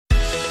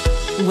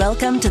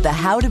Welcome to the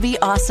How to Be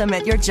Awesome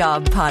at Your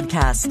Job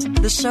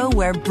podcast, the show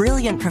where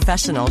brilliant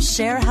professionals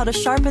share how to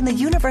sharpen the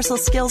universal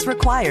skills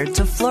required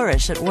to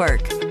flourish at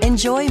work.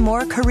 Enjoy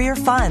more career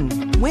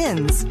fun,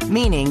 wins,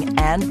 meaning,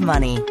 and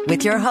money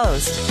with your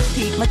host,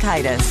 Pete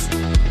Mockaitis.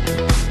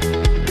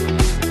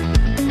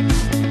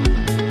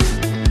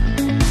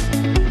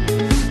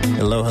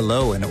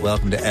 Hello, and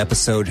welcome to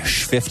episode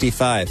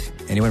 55.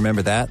 Anyone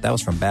remember that? That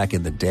was from back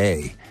in the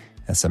day.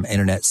 That's some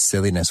internet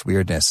silliness,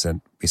 weirdness,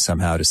 and we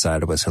somehow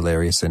decided was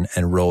hilarious and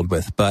rolled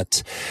with.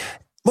 But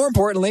more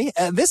importantly,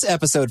 this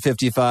episode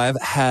 55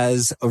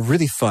 has a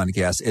really fun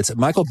guest. It's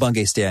Michael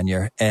Bungay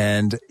Stanier,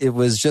 and it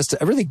was just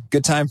a really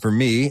good time for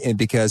me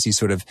because he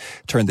sort of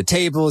turned the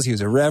tables. He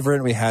was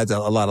irreverent. We had a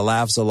lot of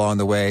laughs along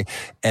the way,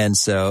 and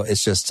so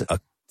it's just a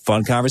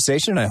fun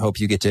conversation. I hope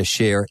you get to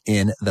share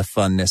in the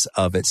funness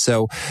of it.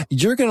 So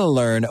you're going to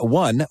learn,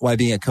 1, why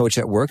being a coach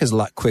at work is a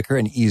lot quicker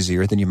and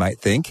easier than you might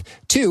think.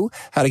 2,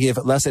 how to give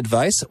less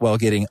advice while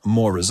getting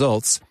more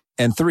results.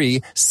 And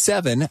 3,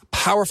 7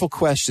 powerful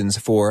questions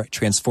for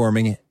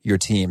transforming your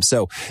team.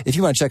 So if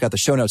you want to check out the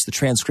show notes, the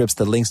transcripts,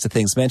 the links to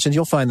things mentioned,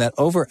 you'll find that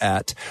over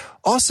at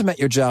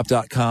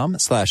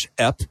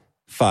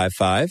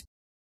awesomeatyourjob.com/ep55.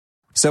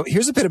 So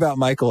here's a bit about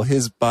Michael.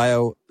 His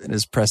bio and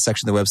his press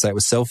section of the website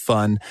was so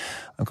fun.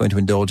 I'm going to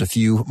indulge a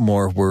few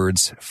more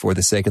words for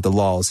the sake of the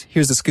lols.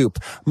 Here's the scoop.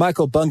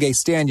 Michael Bungay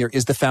Stanier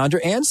is the founder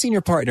and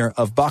senior partner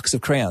of Box of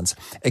Crayons,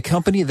 a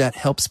company that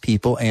helps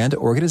people and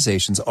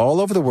organizations all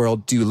over the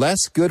world do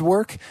less good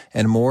work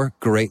and more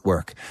great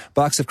work.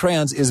 Box of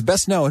Crayons is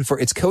best known for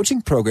its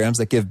coaching programs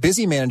that give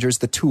busy managers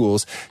the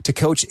tools to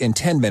coach in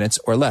 10 minutes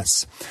or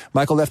less.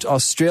 Michael left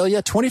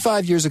Australia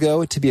 25 years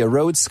ago to be a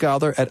Rhodes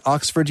Scholar at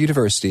Oxford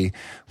University,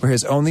 where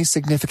his only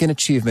significant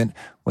achievement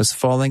was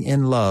falling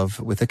in love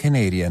with a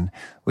Canadian,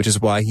 which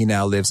is why he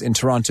now lives in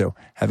Toronto,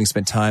 having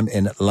spent time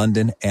in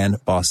London and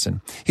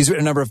Boston. He's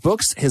written a number of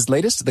books. His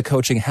latest, The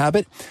Coaching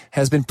Habit,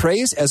 has been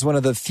praised as one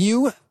of the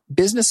few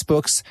business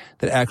books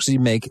that actually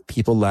make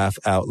people laugh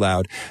out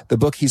loud. The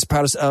book he's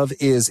proudest of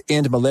is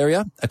End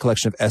Malaria, a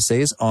collection of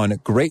essays on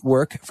great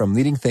work from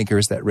leading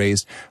thinkers that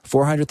raised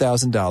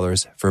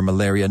 $400,000 for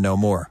Malaria No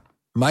More.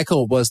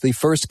 Michael was the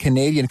first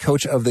Canadian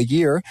Coach of the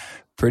Year.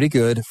 Pretty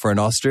good for an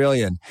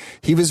Australian.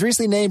 He was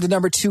recently named the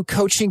number 2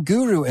 coaching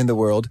guru in the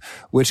world,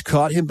 which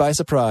caught him by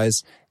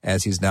surprise,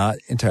 as he's not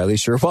entirely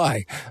sure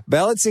why.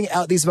 Balancing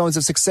out these moments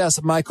of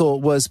success,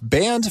 Michael was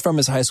banned from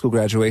his high school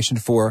graduation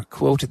for,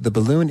 quote, the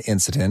balloon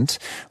incident,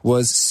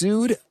 was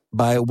sued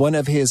by one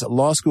of his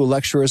law school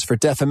lecturers for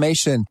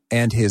defamation,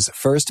 and his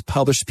first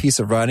published piece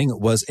of writing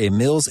was a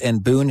Mills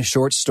and Boon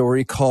short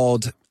story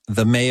called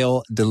The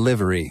Mail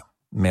Delivery.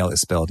 Mail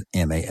is spelled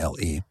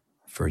M-A-L-E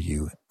for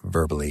you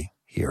verbally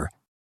here.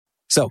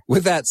 So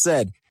with that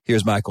said,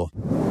 here's Michael.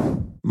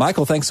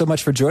 Michael, thanks so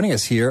much for joining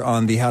us here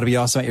on the How to Be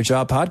Awesome at Your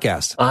Job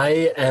podcast.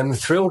 I am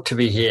thrilled to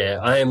be here.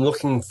 I am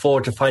looking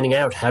forward to finding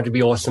out how to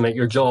be awesome at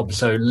your job.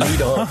 So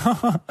lead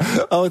on.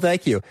 Oh,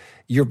 thank you.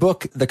 Your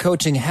book, The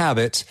Coaching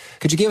Habit,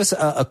 could you give us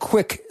a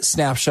quick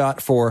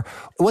snapshot for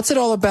what's it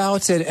all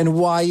about and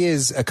why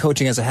is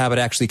coaching as a habit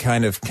actually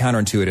kind of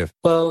counterintuitive?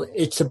 Well,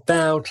 it's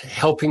about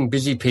helping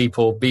busy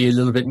people be a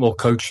little bit more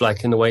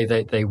coach-like in the way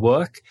that they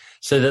work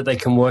so that they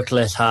can work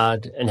less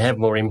hard and have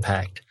more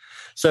impact.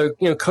 So,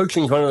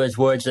 coaching is one of those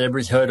words that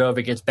everybody's heard of.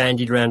 It gets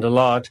bandied around a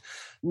lot.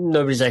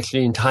 Nobody's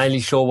actually entirely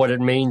sure what it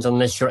means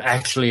unless you're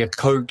actually a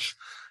coach.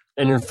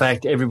 And in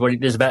fact,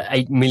 there's about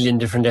 8 million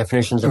different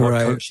definitions of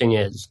what coaching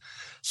is.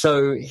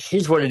 So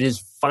here's what it is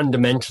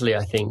fundamentally,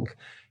 I think.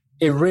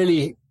 It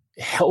really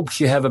helps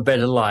you have a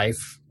better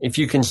life if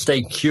you can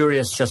stay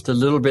curious just a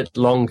little bit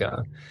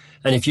longer.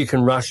 And if you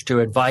can rush to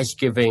advice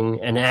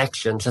giving and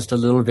action just a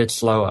little bit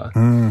slower.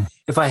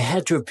 If I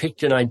had to have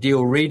picked an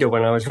ideal reader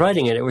when I was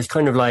writing it, it was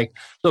kind of like,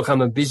 look,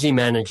 I'm a busy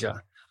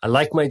manager. I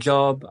like my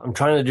job. I'm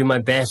trying to do my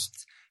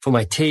best for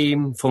my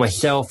team, for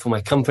myself, for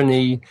my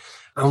company.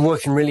 I'm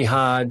working really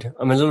hard.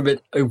 I'm a little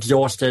bit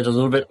exhausted, a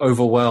little bit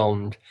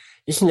overwhelmed.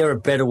 Isn't there a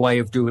better way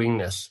of doing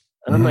this?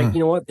 And I'm like, you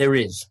know what? There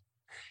is.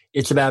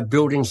 It's about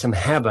building some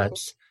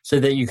habits so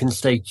that you can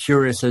stay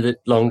curious a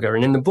bit longer.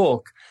 And in the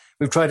book,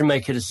 we've tried to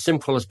make it as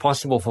simple as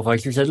possible for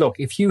folks. We said, look,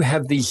 if you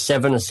have these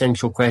 7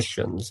 essential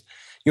questions,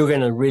 you're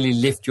going to really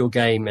lift your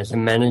game as a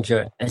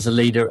manager, as a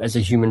leader, as a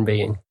human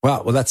being.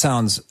 Wow. Well, that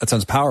sounds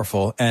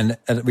powerful. And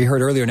we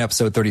heard earlier in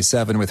episode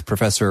 37 with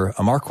Professor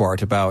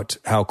Marquardt about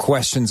how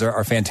questions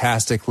are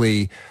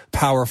fantastically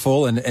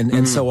powerful.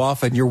 And so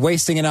often you're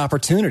wasting an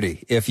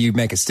opportunity if you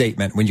make a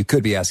statement when you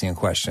could be asking a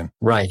question.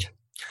 Right.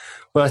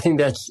 Well, I think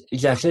that's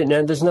exactly it. Now,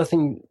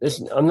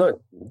 I'm not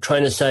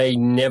trying to say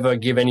never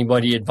give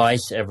anybody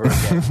advice ever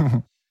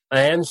again.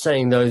 I am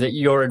saying, though, that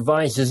your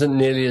advice isn't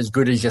nearly as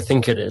good as you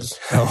think it is.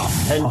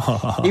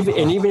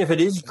 And even if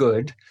it is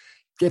good,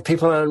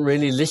 people aren't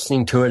really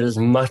listening to it as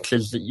much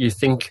as that you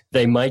think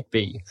they might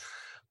be.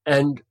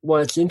 And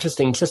what's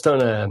interesting, this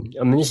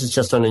is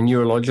just on a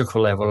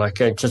neurological level,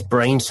 like just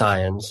brain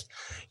science.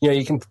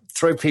 You can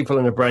throw people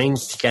in a brain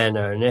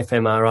scanner, an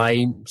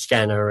fMRI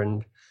scanner,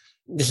 and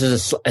this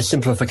is a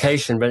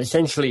simplification, but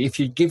essentially if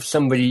you give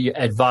somebody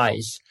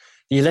advice,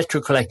 the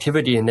electrical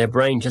activity in their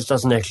brain just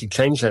doesn't actually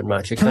change that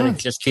much. It kind of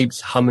just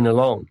keeps humming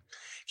along.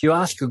 If you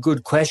ask a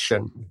good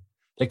question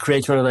that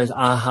creates one of those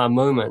aha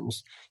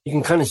moments, you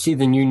can kind of see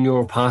the new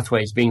neural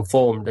pathways being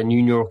formed, the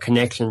new neural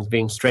connections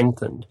being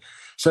strengthened.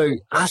 So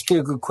asking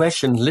a good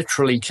question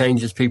literally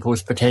changes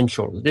people's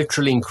potential,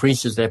 literally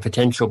increases their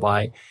potential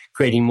by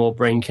creating more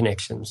brain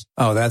connections.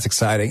 Oh, that's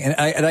exciting.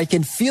 And I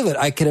can feel it.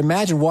 I can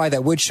imagine why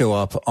that would show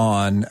up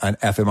on an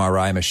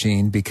fMRI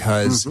machine,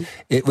 because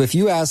if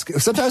you ask,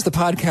 sometimes the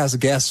podcast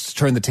guests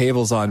turn the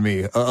tables on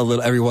me a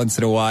little every once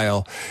in a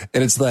while.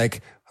 And it's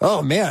like,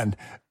 oh man,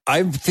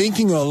 I'm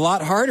thinking a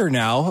lot harder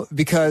now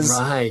because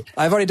I've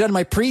already done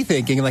my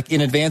pre-thinking like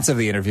in advance of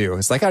the interview.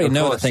 It's like I already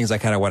know the things I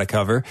kind of want to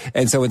cover.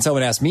 And so when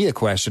someone asks me a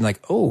question, like,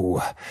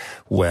 oh,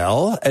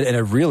 well, and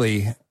it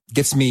really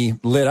gets me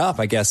lit up,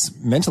 I guess,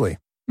 mentally.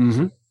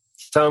 Mm-hmm.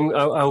 So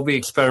I'll be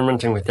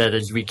experimenting with that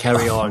as we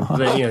carry on.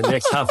 The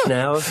next half an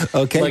hour.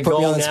 Okay, put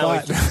me on the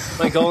spot.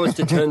 My goal is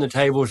to turn the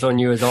tables on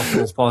you as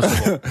often as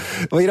possible.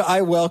 Well,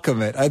 I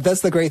welcome it.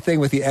 That's the great thing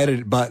with the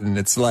edit button.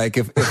 It's like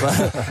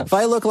if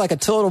I look like a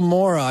total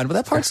moron, well,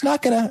 that part's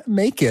not going to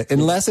make it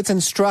unless it's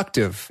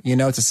instructive.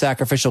 It's a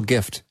sacrificial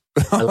gift.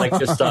 I like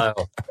your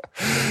style.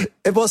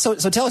 Well, so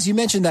tell us, you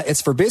mentioned that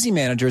it's for busy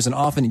managers and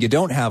often you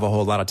don't have a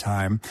whole lot of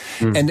time.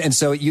 And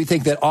so you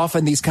think that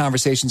often these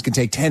conversations can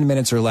take 10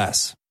 minutes or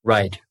less.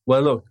 Right.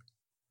 Well, look,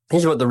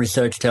 here's what the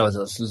research tells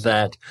us is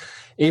that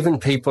even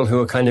people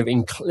who are kind of,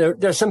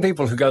 there are some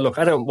people who go, look,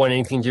 I don't want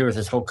anything to do with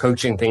this whole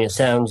coaching thing. It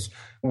sounds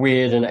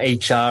weird and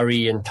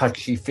HR-y and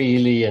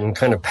touchy-feely and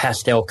kind of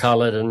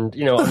pastel-colored and,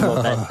 I'm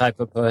not that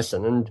type of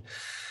person. And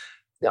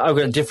I've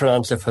got a different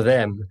answer for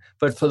them.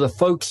 But for the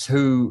folks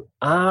who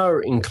are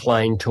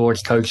inclined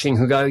towards coaching,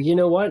 who go, you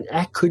know what,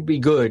 that could be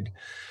good.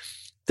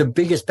 The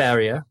biggest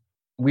barrier,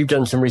 we've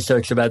done some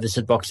research about this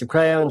at Box of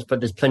Crayons,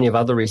 but there's plenty of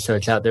other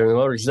research out there in the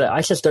world, is that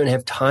I just don't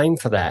have time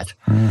for that.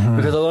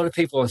 Because a lot of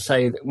people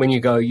say that when you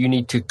go, you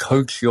need to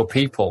coach your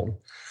people,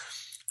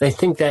 they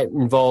think that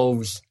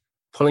involves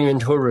pulling them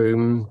into a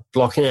room,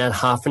 blocking out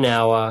half an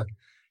hour,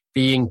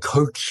 being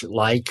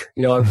coach-like.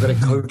 I've got to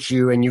coach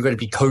you and you've got to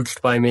be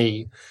coached by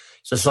me.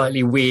 It's a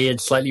slightly weird,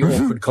 slightly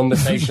awkward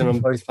conversation on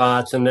both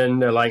parts. And then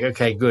they're like,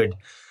 okay, good.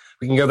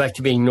 We can go back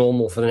to being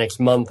normal for the next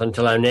month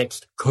until our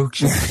next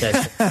coaching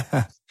session.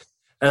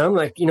 And I'm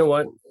like, you know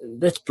what?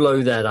 Let's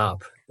blow that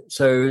up.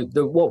 So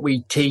what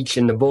we teach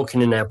in the book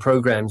and in our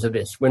programs are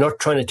this. We're not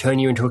trying to turn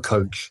you into a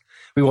coach.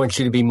 We want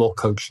you to be more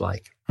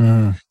coach-like.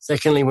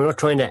 Secondly, we're not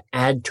trying to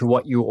add to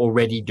what you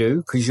already do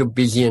because you're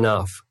busy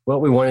enough.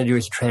 What we want to do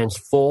is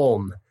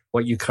transform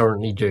what you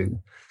currently do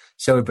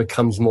so it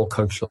becomes more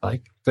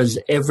coach-like. Because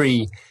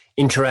every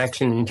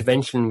interaction and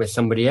intervention with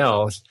somebody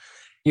else,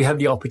 you have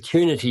the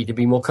opportunity to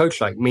be more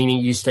coach-like, meaning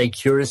you stay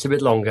curious a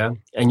bit longer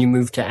and you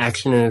move to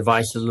action and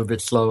advice a little bit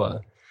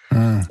slower.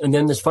 And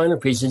then this final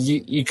piece is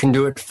you can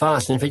do it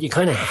fast. And in fact, you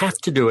kind of have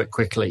to do it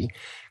quickly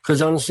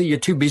because honestly, you're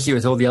too busy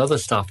with all the other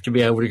stuff to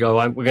be able to go,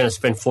 we're going to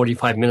spend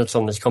 45 minutes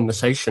on this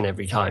conversation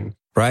every time.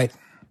 Right.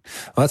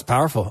 Well, that's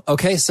powerful.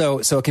 Okay, so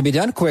it can be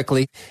done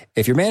quickly.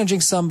 If you're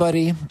managing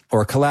somebody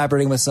or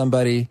collaborating with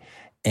somebody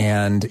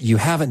and you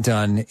haven't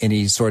done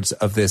any sorts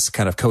of this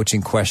kind of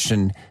coaching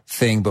question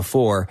thing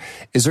before,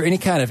 is there any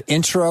kind of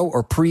intro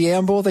or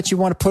preamble that you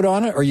want to put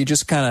on it, or you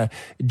just kind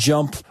of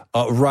jump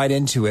right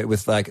into it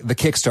with like the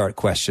kickstart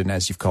question,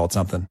 as you've called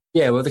something?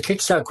 Yeah, well, the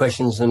kickstart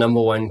question is the number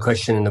one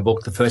question in the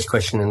book, the first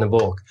question in the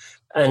book.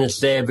 And it's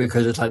there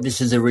because it's like,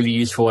 this is a really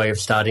useful way of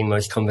starting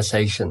most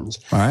conversations.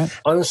 All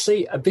right.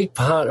 Honestly, a big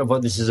part of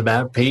what this is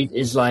about, Pete,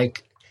 is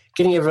like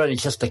getting everybody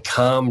just to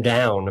calm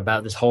down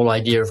about this whole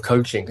idea of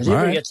coaching. Because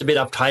everybody gets a bit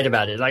uptight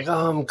about it. Like,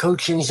 oh, I'm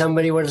coaching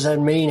somebody. What does that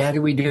mean? How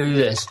do we do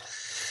this?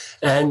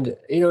 And,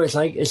 it's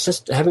like, it's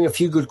just having a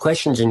few good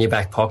questions in your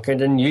back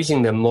pocket and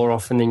using them more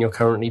often than you're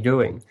currently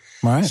doing.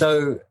 Right.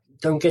 So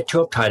don't get too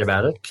uptight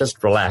about it.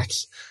 Just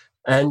relax.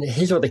 And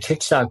here's what the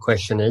kickstart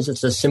question is.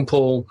 It's a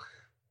simple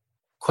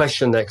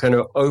question that kind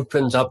of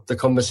opens up the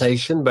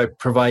conversation, but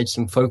provides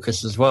some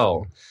focus as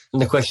well.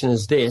 And the question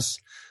is this: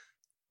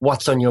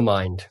 what's on your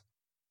mind?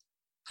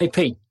 Hey,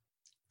 Pete,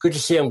 good to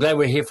see you. I'm glad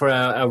we're here for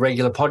our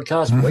regular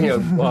podcast,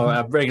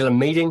 our regular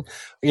meeting.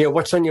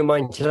 What's on your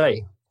mind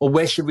today? Or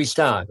where should we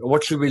start? Or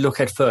what should we look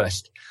at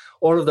first?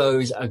 All of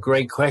those are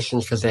great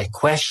questions because they're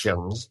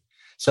questions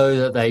so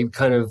that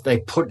they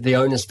put the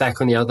onus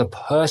back on the other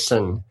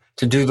person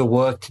to do the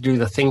work, to do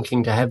the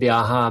thinking, to have the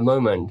aha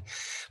moment.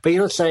 But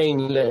you're not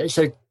saying,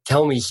 so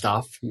tell me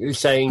stuff. You're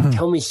saying,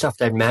 tell me stuff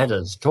that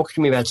matters. Talk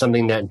to me about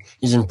something that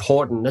is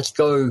important. Let's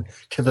go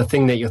to the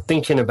thing that you're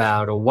thinking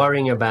about or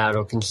worrying about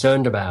or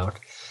concerned about.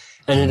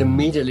 And it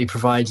immediately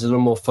provides a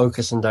little more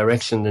focus and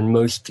direction than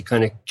most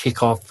kind of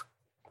kick-off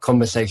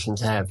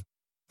conversations have.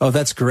 Oh,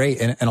 that's great.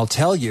 And I'll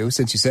tell you,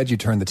 since you said you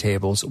turned the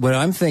tables, what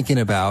I'm thinking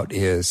about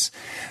is,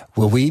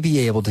 will we be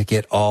able to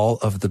get all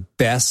of the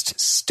best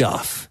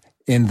stuff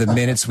in the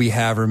minutes we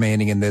have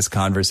remaining in this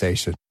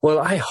conversation? Well,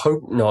 I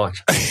hope not.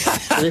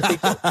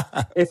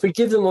 If we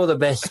give them all the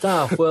best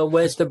stuff, well,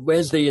 where's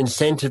the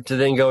incentive to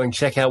then go and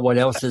check out what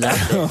else is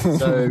out there?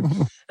 So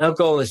our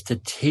goal is to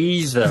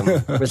tease them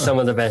with some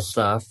of the best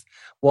stuff,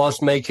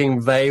 whilst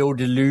making veiled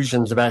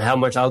illusions about how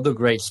much other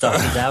great stuff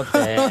is out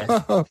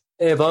there.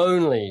 If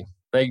only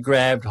they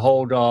grabbed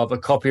hold of a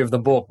copy of the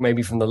book,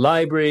 maybe from the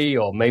library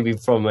or maybe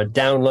from a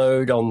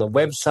download on the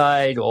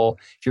website, or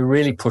if you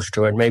really push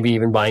to it, maybe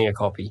even buying a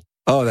copy.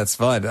 Oh, that's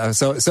fun.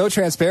 So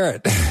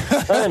transparent.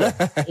 I know.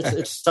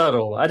 It's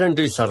subtle. I don't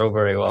do subtle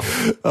very well.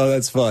 Oh,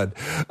 that's fun.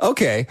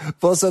 Okay.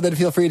 Well, so then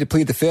feel free to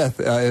plead the fifth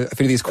if any of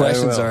these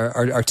questions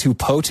are too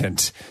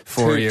potent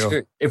for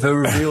you. If it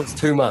reveals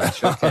too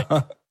much. Okay.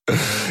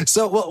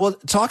 So, well,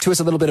 talk to us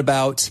a little bit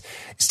about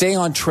staying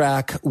on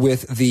track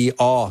with the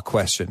awe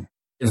question.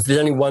 If there's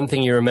only one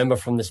thing you remember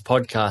from this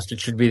podcast,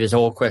 it should be this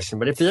awe question.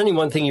 But if there's only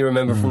one thing you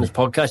remember from this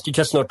podcast, you're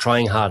just not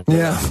trying hard.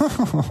 Yeah.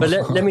 But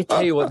let me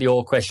tell you what the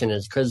awe question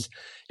is, because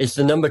it's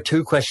the number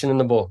 2 question in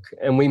the book.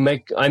 And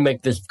I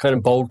make this kind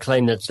of bold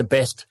claim that it's the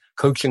best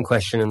coaching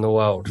question in the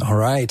world. All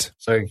right.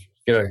 So,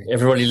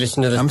 everybody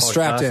listen to this podcast. I'm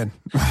strapped in.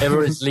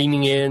 Everyone's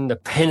leaning in. The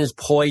pen is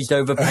poised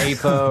over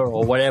paper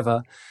or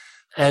whatever.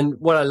 And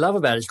what I love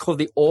about it, it's called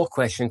the awe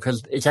question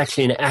because it's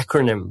actually an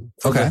acronym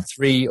for the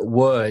 3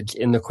 words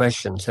in the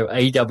question. So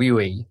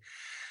AWE.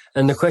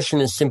 And the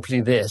question is simply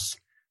this: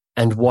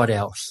 and what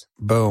else?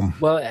 Boom.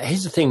 Well,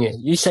 here's the thing.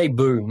 You say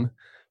boom,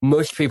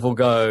 most people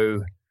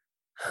go,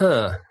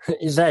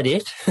 is that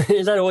it?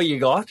 Is that all you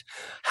got?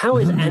 How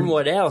is and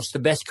what else the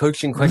best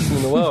coaching question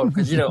in the world?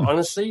 Because,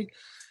 honestly,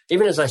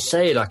 even as I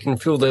say it, I can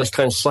feel this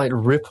kind of slight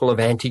ripple of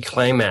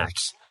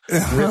anticlimax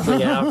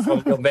rippling out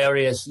from your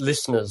various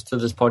listeners to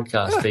this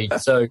podcast feed.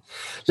 So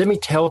let me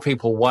tell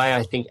people why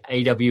I think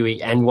AWE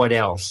and what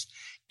else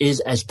is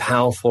as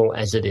powerful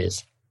as it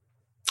is.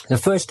 The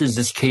first is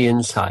this key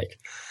insight.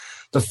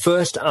 The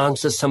first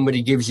answer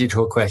somebody gives you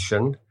to a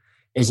question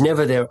is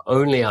never their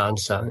only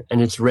answer,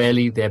 and it's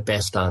rarely their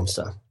best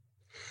answer.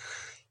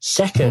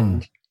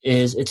 Second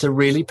is it's a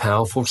really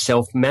powerful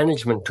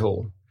self-management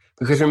tool.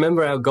 Because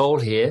remember our goal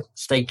here,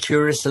 stay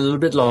curious a little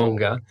bit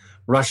longer,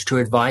 rush to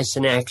advice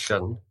and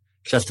action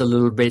just a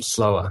little bit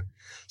slower.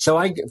 So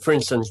I, for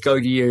instance, go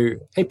to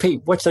you, hey,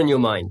 Pete, what's on your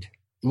mind?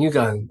 And you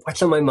go,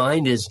 what's on my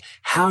mind is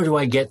how do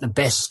I get the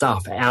best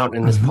stuff out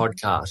in this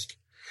podcast?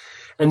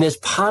 And there's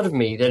part of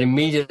me that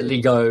immediately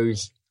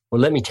goes, well,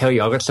 let me tell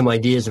you, I've got some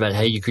ideas about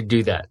how you could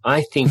do that.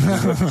 I think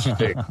this is what you should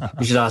do.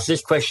 You should ask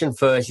this question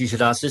first. You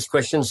should ask this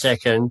question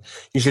second.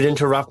 You should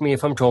interrupt me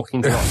if I'm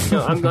talking too long.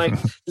 I'm like,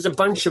 there's a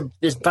bunch of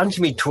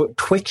me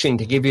twitching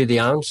to give you the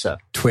answer.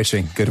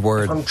 Twitching, good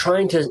word. I'm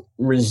trying to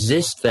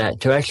resist that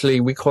to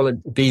actually, we call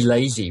it be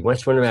lazy.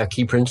 That's one of our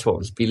key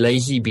principles. Be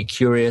lazy, be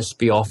curious,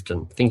 be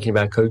often thinking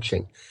about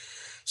coaching.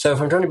 So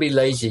if I'm trying to be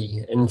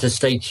lazy and to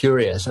stay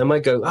curious, I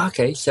might go,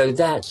 okay, so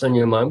that's on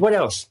your mind. What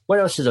else? What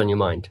else is on your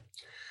mind?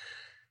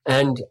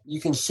 And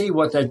you can see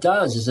what that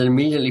does is it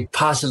immediately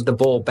passes the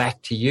ball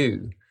back to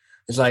you.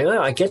 It's like,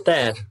 oh, I get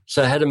that.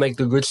 So how to make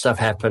the good stuff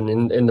happen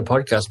in the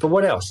podcast. But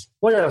what else?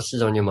 What else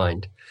is on your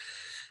mind?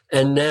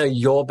 And now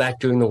you're back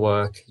doing the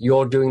work.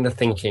 You're doing the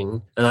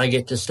thinking. And I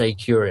get to stay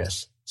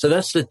curious. So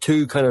that's the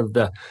two kind of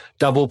the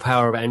double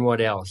power of and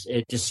what else.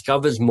 It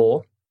discovers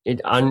more.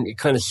 It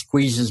kind of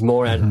squeezes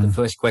more out of the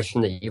first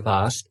question that you've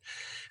asked.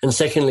 And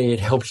secondly, it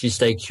helps you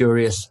stay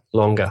curious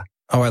longer.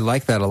 Oh, I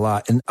like that a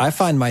lot. And I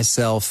find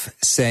myself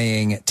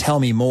saying, tell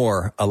me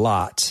more a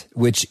lot,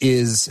 which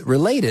is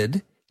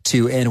related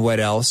to and what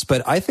else.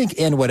 But I think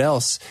and what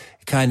else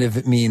kind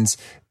of means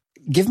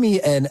give me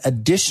an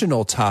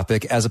additional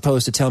topic as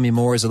opposed to tell me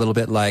more is a little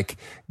bit like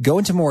go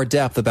into more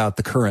depth about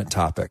the current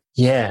topic.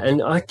 Yeah.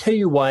 And I tell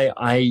you why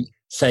I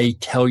say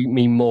tell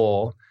me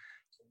more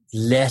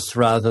less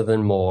rather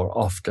than more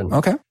often.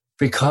 Okay.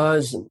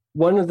 Because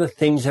one of the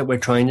things that we're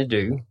trying to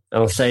do,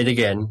 and I'll say it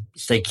again,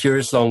 stay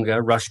curious longer,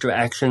 rush to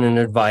action and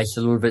advice a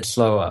little bit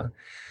slower.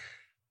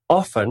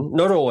 Often,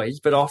 not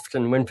always, but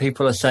often when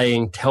people are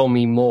saying, tell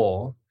me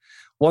more,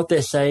 what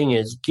they're saying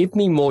is, give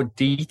me more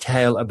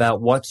detail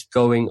about what's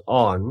going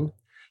on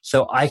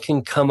so I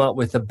can come up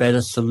with a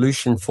better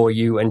solution for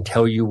you and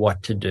tell you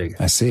what to do.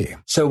 I see.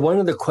 So one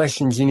of the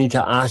questions you need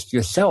to ask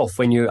yourself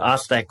when you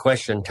ask that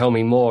question, tell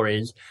me more,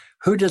 is,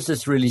 who does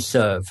this really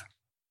serve?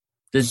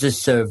 Does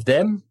this serve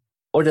them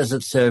or does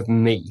it serve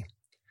me?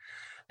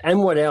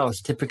 And what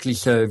else typically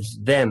serves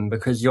them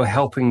because you're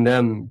helping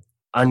them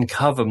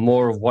uncover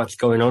more of what's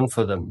going on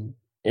for them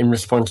in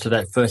response to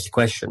that first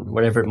question,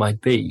 whatever it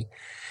might be.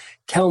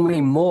 Tell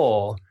me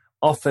more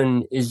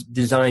often is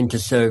designed to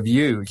serve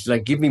you. It's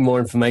like, give me more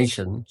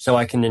information so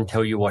I can then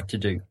tell you what to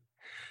do.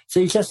 So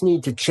you just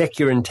need to check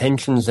your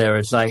intentions there.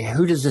 It's like,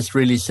 who does this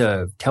really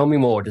serve? Tell me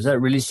more. Does that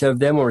really serve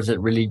them or is it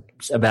really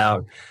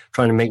about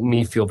trying to make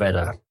me feel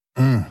better?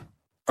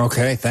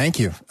 Okay, thank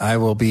you. I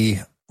will be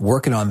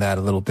working on that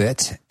a little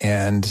bit.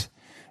 And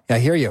I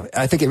hear you.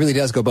 I think it really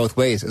does go both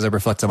ways as I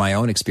reflect on my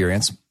own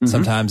experience.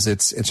 Sometimes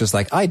it's just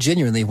like, I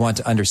genuinely want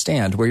to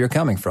understand where you're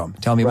coming from.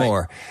 Tell me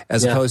more.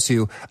 As opposed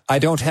to, I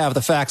don't have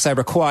the facts I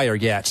require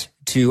yet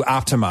to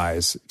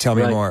optimize. Tell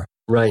me more.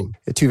 Right.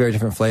 Two very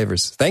different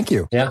flavors. Thank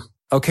you. Yeah.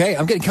 Okay,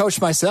 I'm getting coached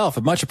myself.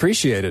 Much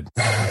appreciated.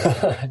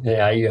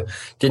 Yeah, you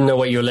didn't know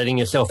what you were letting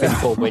yourself in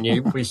for when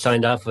we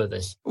signed up for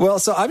this. Well,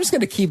 so I'm just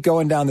going to keep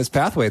going down this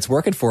pathway. It's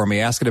working for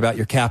me, asking about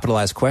your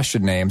capitalized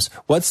question names.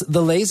 What's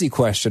the lazy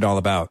question all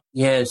about?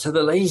 Yeah, so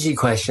the lazy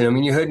question, I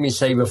mean, you heard me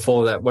say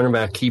before that one of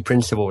our key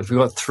principles, we've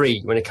got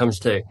 3 when it comes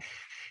to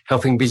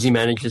helping busy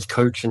managers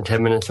coach in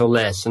 10 minutes or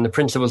less. And the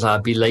principles are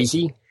be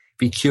lazy,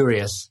 be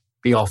curious,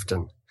 be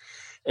often.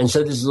 And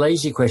so this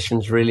lazy question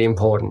is really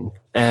important.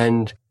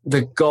 And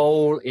the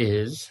goal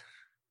is,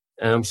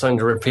 and I'm starting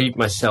to repeat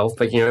myself,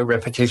 but,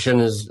 repetition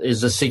is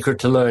the secret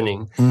to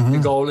learning. Mm-hmm. The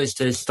goal is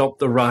to stop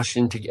the rush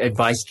into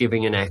advice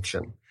giving and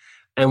action.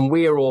 And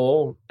we are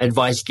all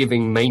advice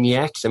giving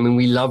maniacs. I mean,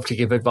 we love to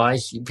give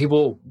advice.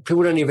 People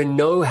don't even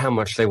know how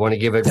much they want to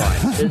give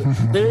advice. They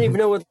don't even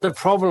know what the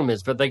problem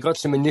is, but they got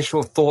some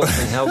initial thoughts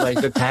on how they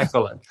could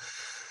tackle it.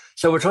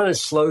 So we're trying to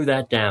slow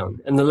that down.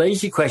 And the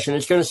lazy question,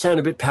 it's going to sound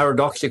a bit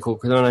paradoxical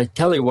because when I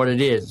tell you what it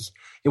is,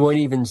 it won't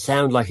even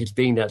sound like it's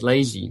being that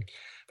lazy.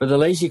 But the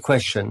lazy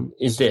question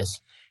is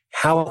this: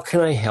 how can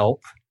I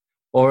help?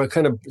 Or a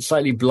kind of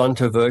slightly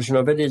blunter version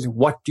of it is,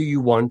 what do you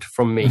want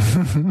from me?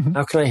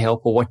 How can I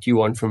help, or what do you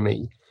want from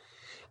me?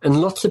 And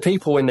lots of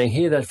people, when they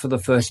hear that for the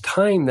first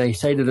time, they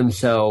say to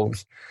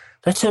themselves,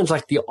 that sounds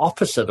like the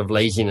opposite of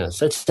laziness.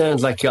 That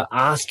sounds like you're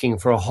asking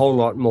for a whole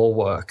lot more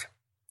work.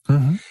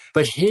 Mm-hmm.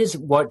 But here's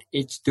what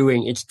it's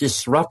doing. It's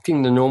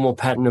disrupting the normal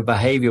pattern of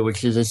behavior,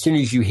 which is as soon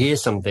as you hear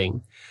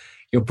something,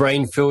 your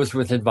brain fills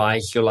with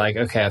advice. You're like,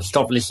 okay, I've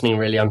stopped listening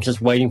really. I'm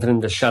just waiting for them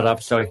to shut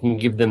up so I can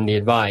give them the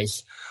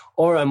advice.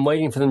 Or I'm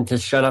waiting for them to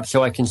shut up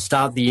so I can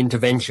start the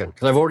intervention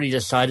because I've already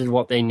decided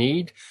what they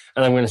need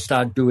and I'm going to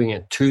start doing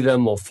it to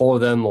them or for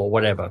them or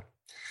whatever.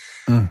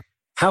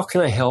 How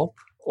can I help,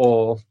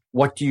 or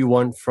what do you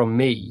want from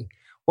me?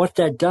 What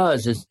that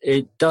does is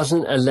it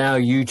doesn't allow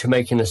you to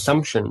make an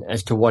assumption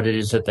as to what it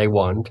is that they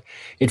want.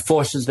 It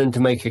forces them to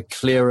make a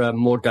clearer,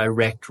 more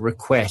direct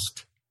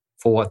request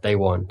for what they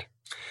want.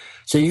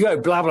 So you go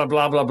blah, blah,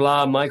 blah, blah,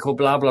 blah, Michael,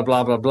 blah, blah,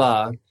 blah, blah,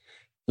 blah.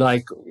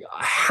 Like,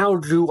 how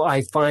do I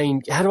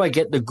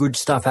get the good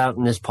stuff out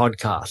in this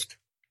podcast?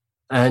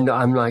 And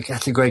I'm like,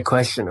 that's a great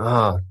question.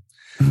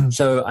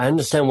 So I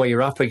understand what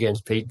you're up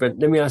against, Pete, but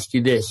let me ask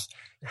you this.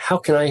 How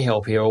can I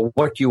help here? Or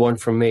what do you want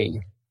from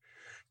me?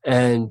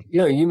 And,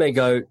 you may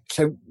go,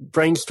 so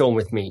brainstorm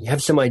with me,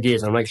 have some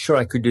ideas. I'm like, sure,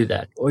 I could do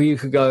that. Or you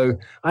could go,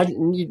 I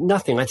need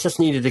nothing. I just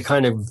needed to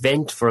kind of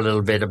vent for a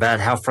little bit about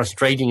how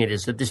frustrating it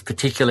is that this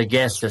particular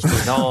guest just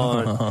goes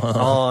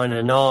on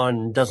and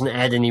on, doesn't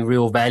add any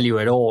real value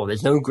at all.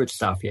 There's no good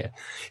stuff here.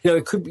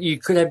 You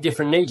could have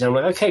different needs. I'm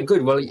like, okay,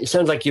 good. Well, it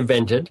sounds like you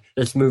vented.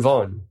 Let's move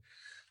on.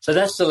 So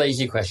that's the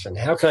lazy question.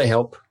 How can I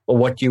help, or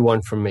what do you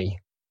want from me?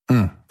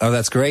 Oh,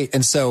 that's great.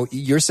 And so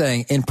you're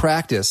saying in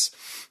practice,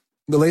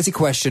 the lazy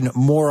question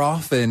more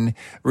often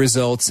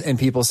results in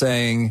people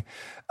saying,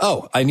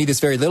 oh, I need this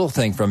very little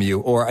thing from you,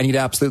 or I need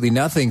absolutely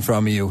nothing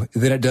from you,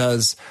 than it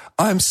does,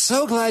 I'm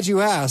so glad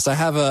you asked. I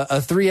have a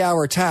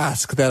 3-hour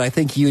task that I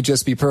think you'd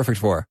just be perfect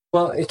for.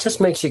 Well, it just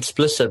makes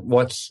explicit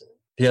what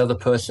the other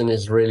person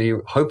is really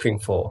hoping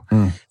for.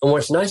 And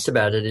what's nice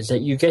about it is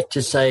that you get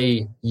to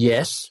say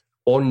yes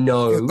or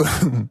no,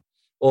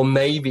 or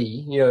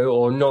maybe,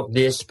 or not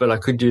this, but I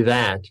could do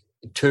that,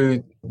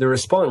 to the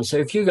response. So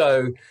if you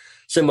go,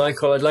 so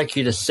Michael, I'd like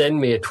you to send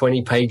me a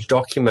 20-page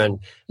document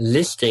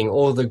listing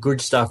all the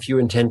good stuff you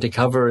intend to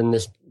cover in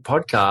this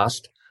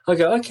podcast. I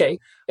go, okay,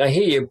 I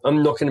hear you.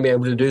 I'm not going to be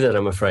able to do that,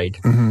 I'm afraid.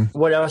 Mm-hmm.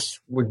 What else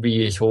would be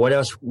useful? What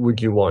else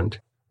would you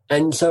want?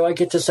 And so I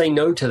get to say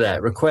no to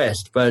that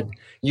request, but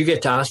you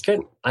get to ask it.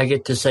 I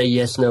get to say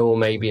yes, no, or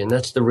maybe. And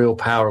that's the real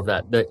power of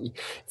that. That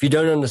if you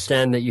don't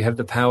understand that you have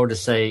the power to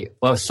say,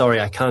 well,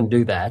 sorry, I can't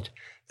do that,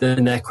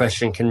 then that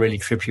question can really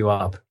trip you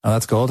up. Oh,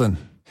 that's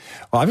golden.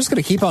 Well, I'm just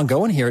going to keep on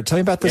going here. Tell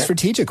me about the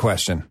strategic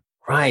question.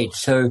 Right.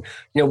 So,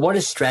 what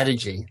is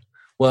strategy?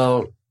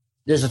 Well,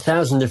 there's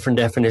 1,000 different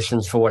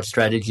definitions for what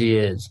strategy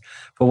is.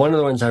 But one of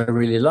the ones I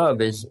really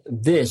love is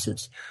this.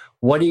 It's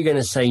what are you going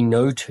to say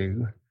no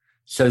to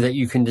so that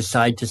you can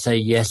decide to say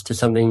yes to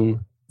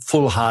something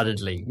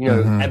full-heartedly,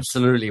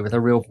 absolutely, with a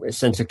real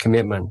sense of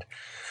commitment.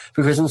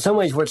 Because in some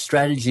ways what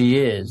strategy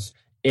is,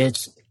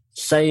 it's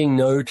saying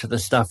no to the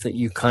stuff that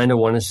you kind of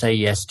want to say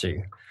yes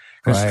to.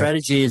 Because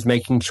strategy is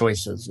making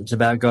choices. It's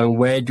about going,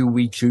 where do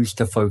we choose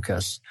to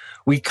focus?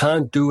 We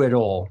can't do it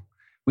all.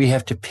 We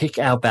have to pick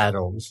our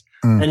battles.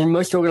 And in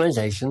most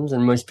organizations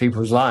and most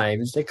people's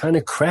lives, they're kind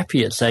of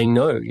crappy at saying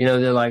no.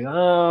 They're like,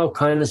 oh, I'll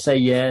kind of say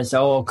yes.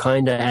 Oh, I'll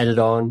kind of add it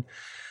on.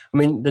 I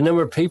mean, the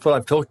number of people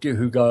I've talked to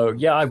who go,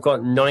 yeah, I've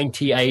got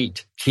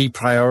 98 key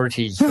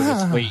priorities for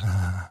this week.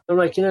 I'm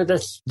like,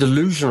 that's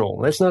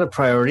delusional. That's not a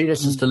priority.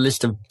 That's just a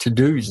list of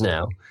to-dos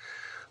now.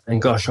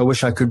 And gosh, I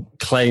wish I could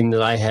claim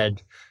that I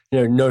had,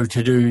 no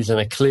to-dos and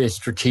a clear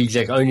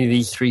strategic, only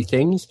these 3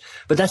 things.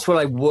 But that's what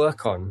I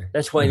work on.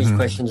 That's why these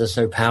questions are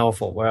so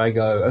powerful, where I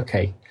go,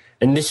 okay,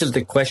 and this is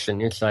the question.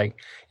 It's like,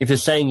 if you're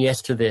saying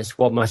yes to this,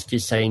 what must you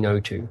say no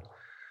to?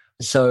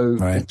 So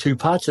the two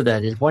parts of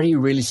that is, what are you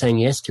really saying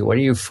yes to? What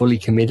are you fully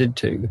committed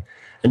to?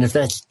 And if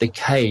that's the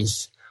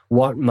case,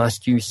 what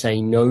must you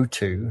say no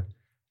to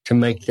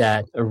make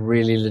that a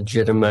really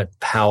legitimate,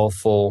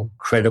 powerful,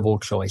 credible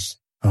choice?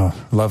 Oh,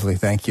 lovely.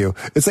 Thank you.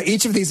 It's like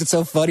each of these, it's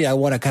so funny. I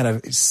want to kind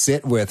of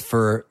sit with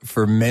for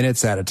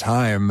minutes at a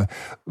time,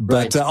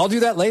 but I'll do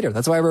that later.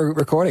 That's why we're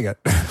recording it.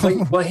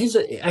 Well,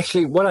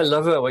 actually what I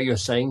love about what you're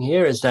saying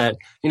here is that,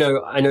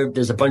 I know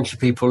there's a bunch of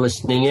people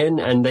listening in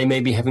and they may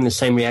be having the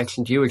same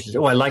reaction to you, which is,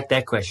 oh, I like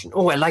that question.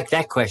 Oh, I like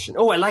that question.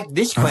 Oh, I like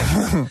this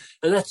question.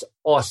 And that's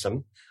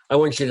awesome. I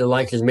want you to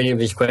like as many of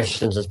these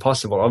questions as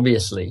possible,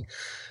 obviously.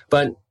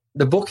 But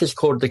the book is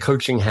called The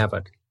Coaching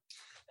Habit.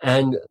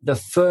 And the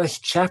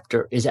first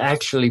chapter is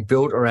actually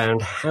built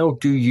around, how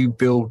do you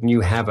build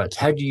new habits?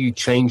 How do you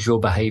change your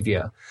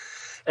behavior?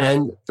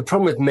 And the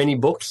problem with many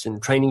books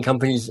and training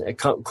companies,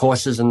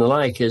 courses and the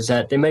like, is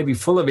that they may be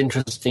full of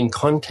interesting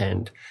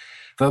content,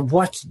 but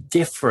what's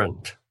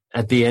different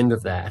at the end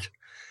of that?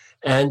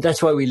 And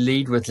that's why we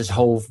lead with this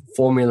whole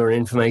formula and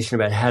information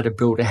about how to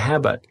build a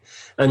habit.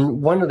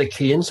 And one of the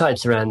key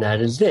insights around that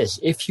is this: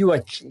 if you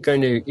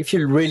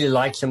really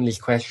like some of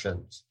these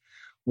questions,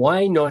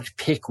 why not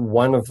pick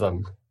one of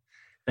them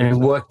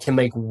and work to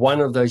make one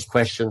of those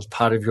questions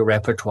part of your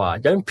repertoire?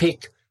 Don't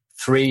pick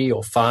 3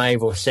 or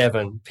 5 or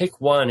 7.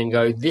 Pick one and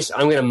go,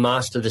 I'm going to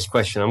master this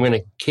question. I'm going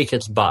to kick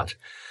its butt.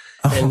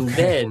 And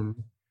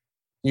then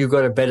you've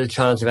got a better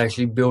chance of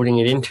actually building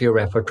it into your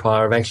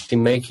repertoire, of actually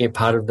making it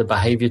part of the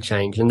behavior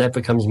change. And that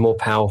becomes more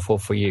powerful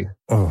for you.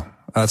 Oh,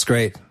 that's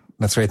great.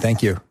 That's great.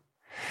 Thank you.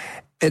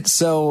 It's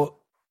so,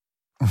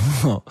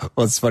 well,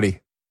 it's funny.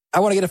 I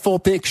want to get a full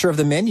picture of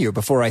the menu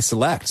before I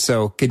select.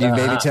 So could you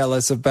maybe tell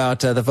us about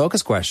the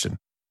focus question?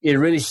 It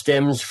really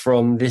stems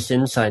from this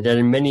insight that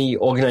in many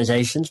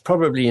organizations,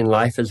 probably in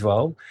life as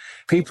well,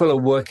 people are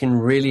working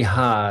really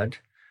hard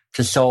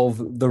to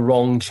solve the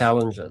wrong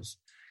challenges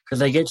because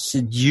they get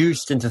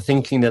seduced into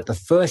thinking that the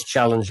first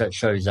challenge that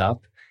shows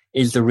up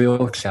is the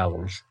real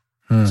challenge.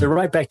 So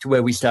right back to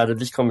where we started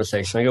this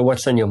conversation, I go,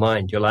 what's on your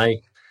mind? You're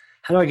like,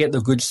 how do I get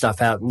the good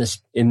stuff out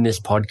in this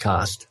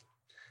podcast?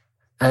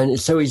 And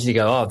it's so easy to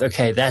go, oh,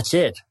 okay, that's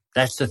it.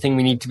 That's the thing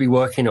we need to be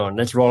working on.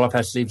 Let's roll up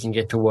our sleeves and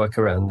get to work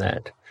around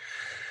that.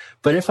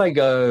 But if I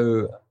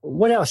go,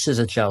 what else is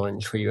a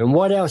challenge for you? And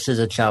what else is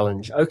a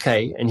challenge?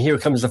 Okay, and here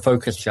comes the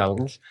focus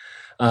challenge,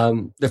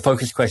 the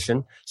focus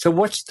question. So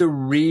what's the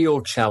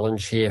real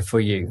challenge here for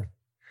you?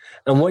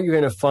 And what you're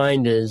going to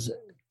find is,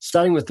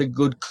 starting with the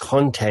good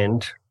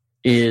content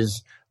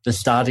is the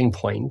starting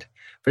point.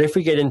 But if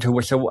we get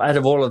into, so out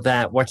of all of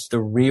that, what's the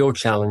real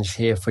challenge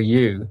here for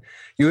you?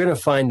 You're going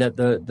to find that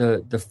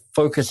the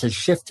focus has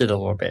shifted a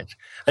little bit.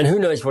 And who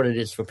knows what it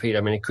is for Pete?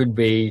 I mean, it could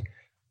be,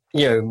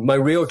 my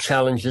real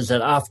challenge is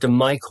that after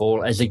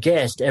Michael as a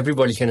guest,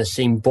 everybody's going to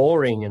seem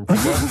boring and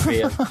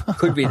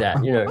could be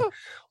that,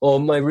 Or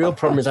my real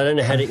problem is I don't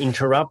know how to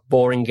interrupt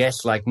boring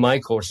guests like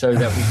Michael so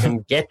that we can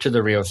get to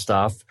the real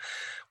stuff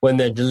when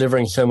they're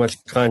delivering so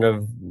much kind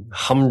of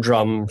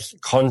humdrum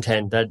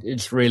content that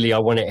it's really, I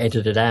want to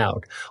edit it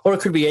out. Or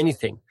it could be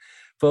anything.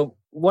 But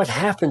what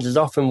happens is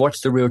often,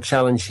 what's the real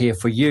challenge here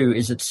for you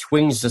is it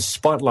swings the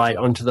spotlight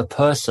onto the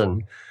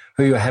person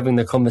who you're having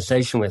the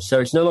conversation with. So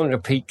it's no longer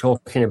Pete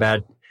talking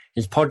about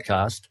his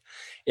podcast.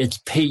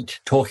 It's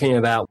Pete talking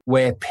about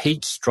where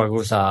Pete's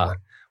struggles are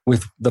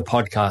with the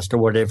podcast or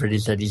whatever it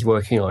is that he's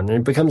working on. And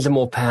it becomes a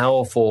more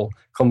powerful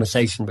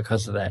conversation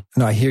because of that.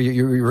 No, I hear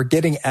you. You're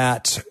getting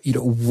at,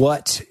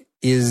 what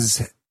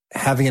is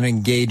having an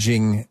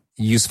engaging,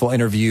 useful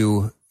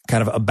interview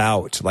kind of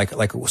about? Like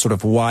sort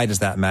of, why does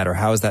that matter?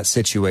 How is that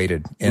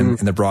situated in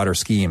the broader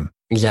scheme?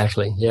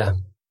 Exactly. Yeah.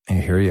 I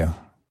hear you.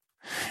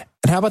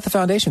 And how about the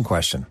foundation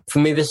question? For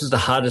me, this is the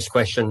hardest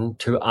question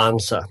to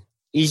answer.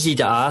 Easy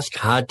to ask,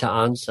 hard to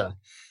answer.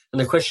 And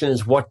the question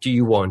is, what do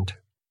you want?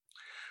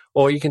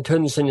 Or you can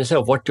turn this on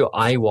yourself. What do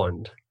I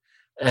want?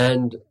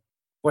 And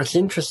what's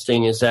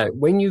interesting is that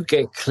when you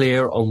get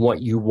clear on what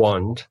you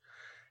want,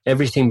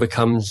 everything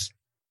becomes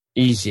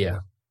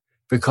easier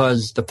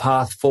because the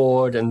path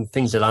forward and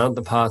things that aren't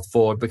the path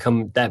forward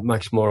become that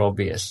much more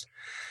obvious.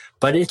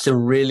 But it's a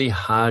really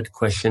hard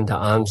question to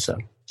answer.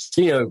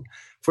 So,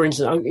 for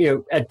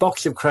instance, at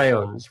Box of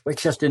Crayons, we're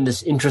just in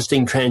this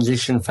interesting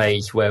transition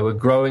phase where we're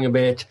growing a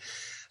bit.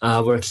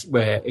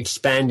 We're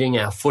expanding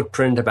our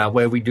footprint about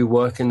where we do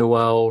work in the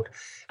world.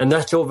 And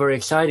that's all very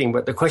exciting.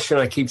 But the question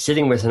I keep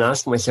sitting with and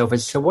asking myself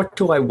is, so what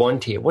do I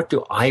want here? What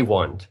do I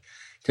want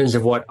in terms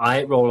of what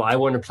role I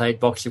want to play at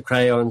Box of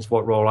Crayons,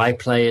 what role I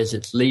play as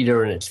its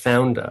leader and its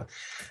founder?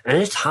 And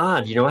it's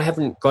hard. I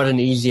haven't got an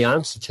easy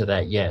answer to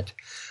that yet.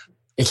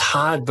 It's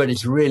hard, but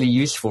it's really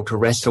useful to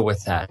wrestle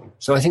with that.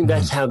 So I think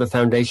that's how the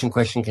foundation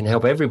question can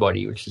help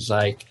everybody, which is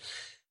like,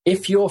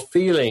 if you're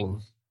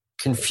feeling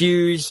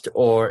confused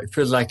or it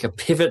feels like a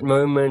pivot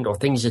moment or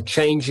things are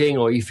changing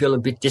or you feel a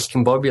bit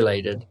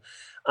discombobulated,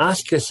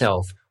 ask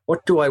yourself,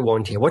 what do I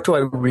want here? What do I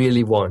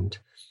really want?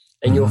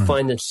 And you'll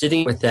find that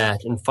sitting with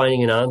that and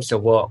finding an answer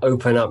will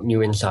open up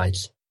new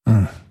insights.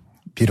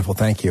 Beautiful.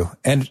 Thank you.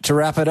 And to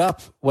wrap it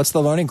up, what's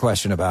the learning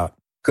question about?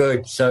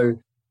 Good. So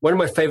one of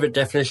my favorite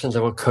definitions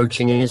of what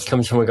coaching is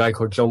comes from a guy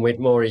called John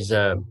Whitmore. He's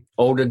an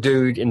older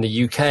dude in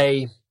the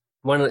UK.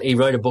 He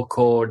wrote a book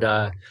called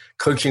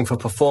Coaching for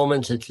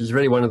Performance. It is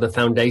really one of the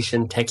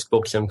foundation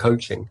textbooks on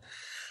coaching.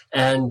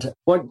 And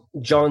what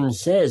John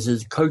says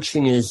is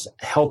coaching is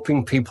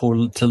helping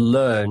people to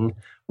learn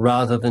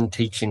rather than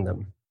teaching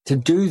them. To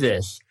do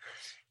this,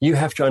 you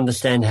have to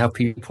understand how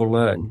people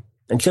learn.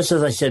 And just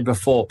as I said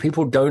before,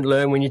 people don't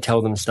learn when you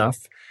tell them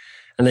stuff,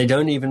 and they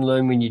don't even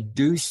learn when you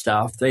do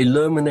stuff. They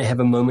learn when they have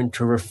a moment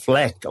to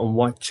reflect on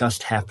what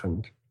just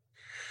happened.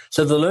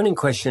 So the learning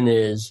question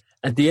is,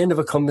 at the end of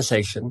a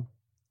conversation,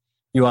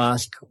 you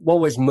ask, what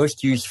was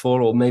most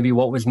useful or maybe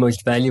what was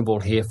most valuable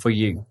here for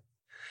you?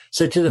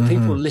 So to the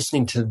people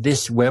listening to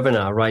this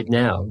webinar right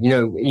now,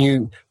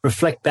 you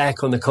reflect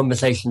back on the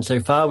conversation so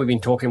far. We've been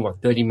talking,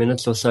 30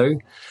 minutes or so.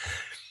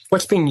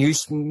 What's been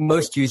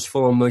most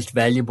useful or most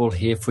valuable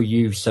here for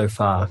you so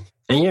far?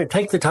 And,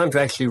 take the time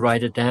to actually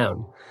write it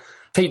down.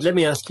 Pete, let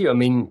me ask you,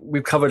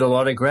 we've covered a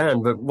lot of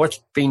ground, but what's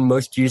been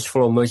most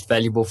useful or most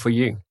valuable for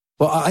you?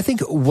 Well, I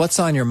think what's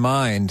on your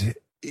mind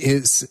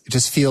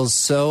just feels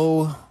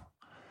so...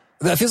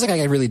 That feels like I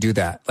can really do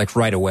that, like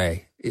right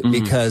away,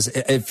 because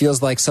it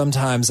feels like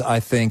sometimes I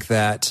think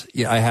that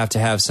I have to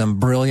have some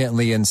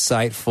brilliantly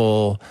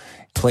insightful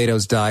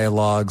Plato's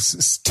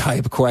Dialogues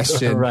type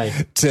question right.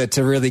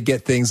 to really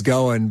get things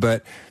going.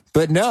 But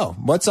no,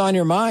 what's on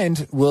your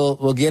mind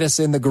will get us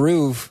in the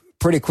groove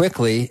pretty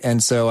quickly.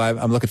 And so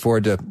I'm looking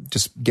forward to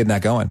just getting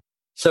that going.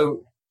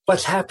 So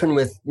what's happened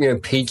with,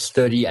 Pete's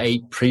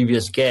 38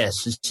 previous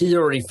guests is he's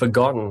already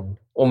forgotten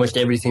almost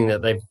everything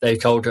that they've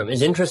told him.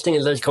 As interesting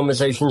as those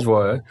conversations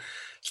were,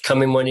 it's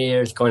come in one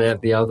ear, it's gone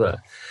out the other.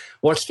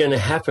 What's going to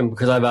happen,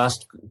 because I've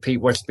asked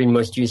Pete what's been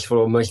most useful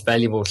or most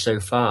valuable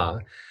so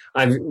far,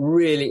 I've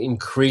really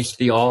increased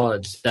the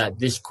odds that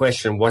this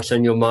question, what's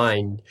on your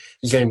mind,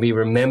 is going to be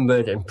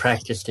remembered and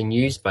practiced and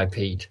used by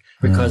Pete,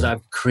 because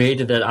I've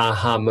created that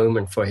aha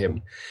moment for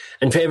him.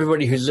 And for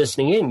everybody who's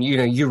listening in,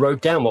 you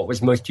wrote down what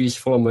was most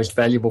useful or most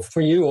valuable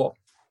for you, or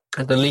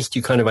at the least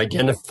you kind of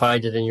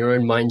identified it in your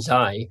own mind's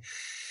eye.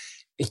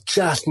 It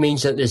just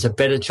means that there's a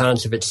better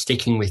chance of it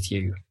sticking with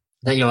you,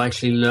 that you'll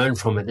actually learn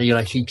from it, that you'll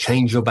actually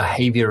change your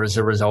behavior as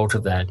a result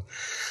of that.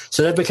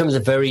 So that becomes a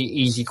very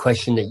easy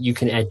question that you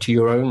can add to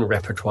your own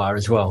repertoire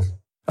as well.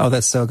 Oh,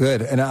 that's so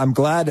good. And I'm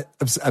glad,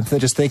 I'm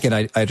just thinking,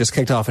 I just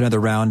kicked off another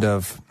round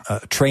of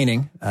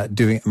training,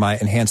 doing my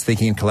Enhanced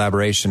Thinking and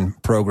Collaboration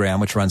program,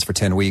 which runs for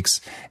 10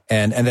 weeks.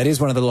 And that is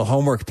one of the little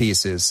homework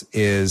pieces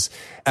is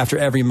after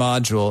every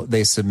module,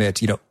 they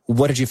submit,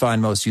 what did you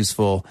find most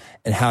useful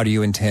and how do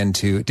you intend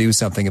to do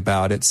something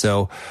about it?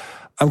 So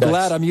I'm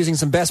glad I'm using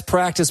some best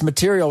practice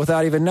material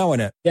without even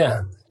knowing it.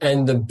 Yeah.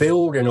 And the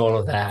build in all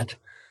of that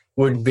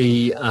would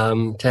be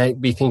to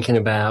be thinking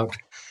about,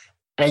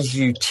 as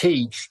you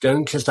teach,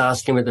 don't just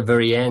ask them at the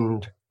very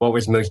end what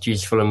was most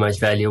useful and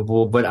most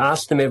valuable, but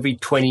ask them every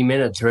 20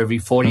 minutes or every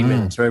 40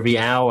 minutes or every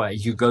hour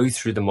as you go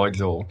through the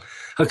module.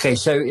 Okay,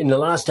 so in the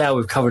last hour,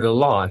 we've covered a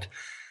lot.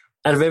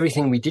 Out of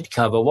everything we did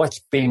cover, what's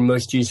been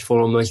most useful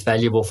or most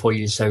valuable for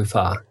you so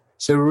far?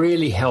 So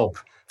really help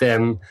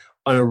them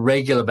on a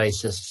regular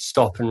basis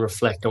stop and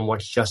reflect on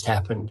what's just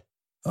happened.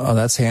 Oh,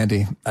 that's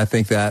handy. I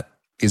think that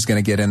is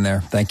going to get in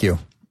there. Thank you.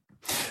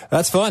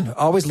 That's fun.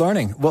 Always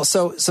learning. Well,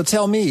 so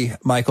tell me,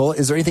 Michael,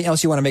 is there anything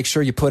else you want to make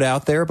sure you put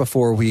out there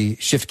before we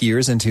shift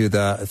gears into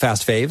the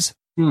fast faves?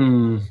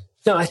 No,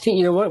 I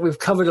think, we've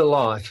covered a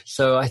lot.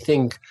 So I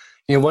think,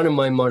 one of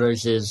my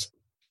mottos is,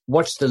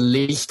 what's the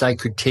least I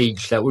could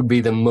teach that would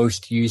be the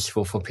most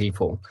useful for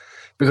people?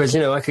 Because,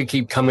 I could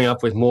keep coming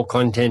up with more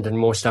content and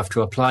more stuff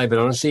to apply. But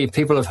honestly, if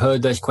people have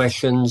heard those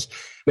questions,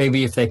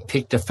 maybe if they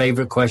picked a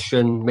favorite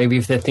question, maybe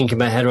if they're thinking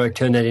about how do I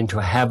turn that into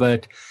a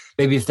habit,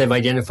 maybe if they've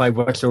identified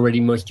what's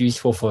already most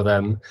useful for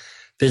them,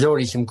 there's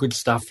already some good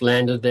stuff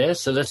landed there.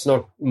 So let's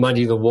not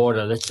muddy the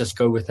water. Let's just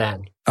go with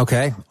that.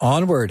 Okay,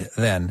 onward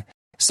then.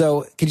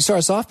 So can you start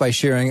us off by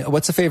sharing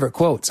what's a favorite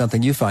quote,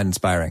 something you find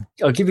inspiring?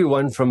 I'll give you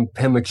one from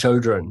Pema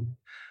Chodron.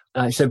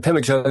 So Pema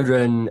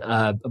Chodron,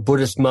 a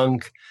Buddhist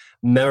monk,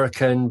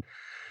 American,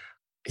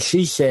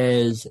 she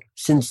says,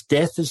 since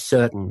death is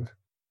certain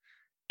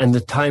and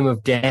the time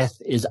of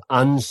death is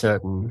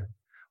uncertain,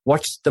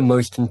 what's the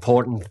most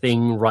important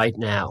thing right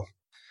now?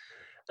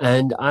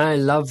 And I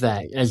love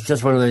that. It's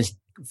just one of those,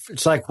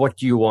 it's like, what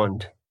do you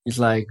want? It's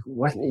like,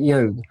 what,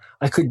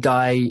 I could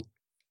die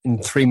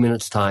in 3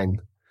 minutes' time,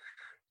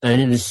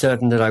 and it is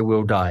certain that I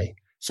will die.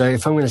 So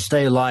if I'm going to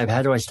stay alive,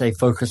 how do I stay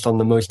focused on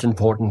the most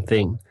important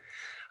thing?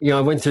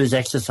 I went through this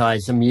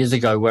exercise some years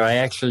ago where I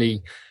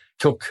actually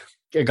took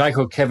a guy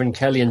called Kevin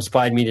Kelly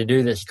inspired me to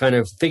do this, kind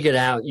of figured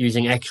out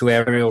using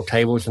actuarial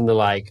tables and the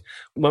like,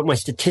 what my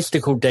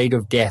statistical date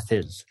of death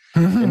is.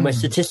 Mm-hmm. And my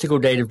statistical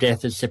date of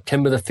death is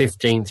September the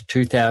 15th,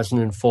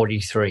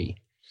 2043.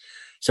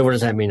 So what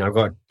does that mean? I've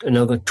got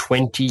another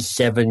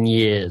 27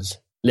 years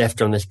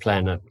left on this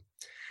planet.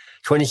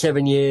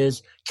 27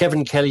 years.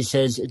 Kevin Kelly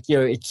says,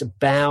 it's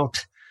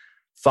about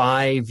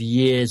 5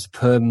 years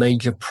per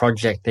major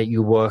project that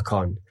you work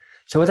on.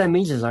 So what that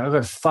means is I've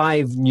got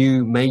 5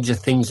 new major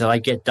things that I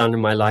get done in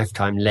my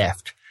lifetime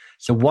left.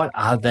 So what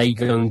are they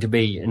going to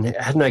be? And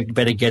hadn't I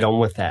better get on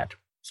with that?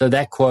 So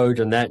that quote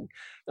and that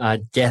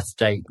death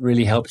date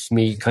really helps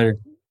me kind of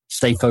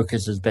stay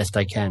focused as best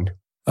I can.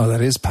 Oh, that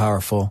is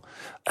powerful.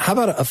 How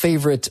about a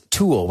favorite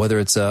tool, whether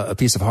it's a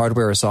piece of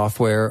hardware or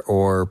software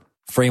or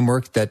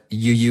framework that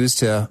you use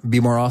to be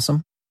more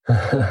awesome?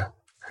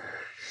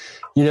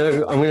 You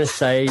know, I'm going to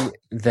say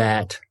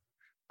that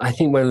I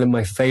think one of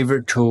my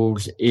favorite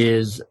tools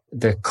is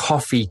the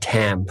coffee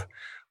tamp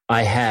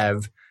I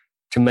have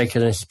to make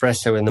an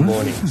espresso in the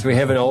morning. So we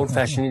have an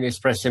old-fashioned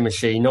espresso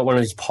machine, not one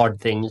of these pod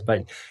things,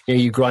 but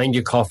you grind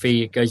your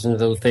coffee, it goes in a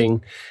little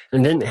thing,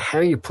 and then how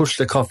you push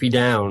the coffee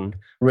down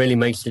really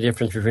makes the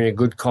difference between a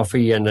good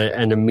coffee and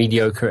a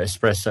mediocre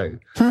espresso.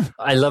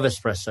 I love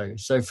espresso.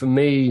 So for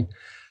me,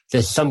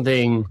 there's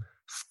something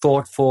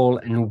thoughtful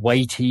and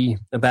weighty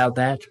about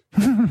that.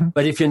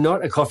 But if you're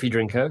not a coffee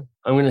drinker,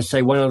 I'm going to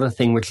say one other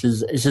thing, which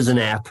is this is an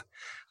app.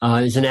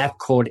 There's an app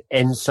called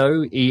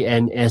Enso,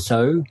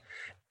 ENSO,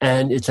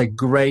 and it's a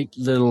great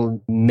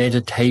little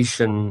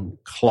meditation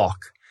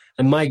clock.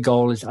 And my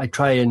goal is one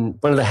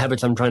of the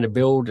habits I'm trying to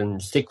build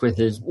and stick with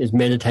is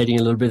meditating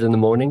a little bit in the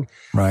morning.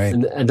 Right.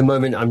 And at the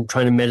moment, I'm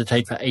trying to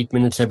meditate for 8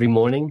 minutes every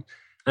morning.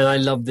 And I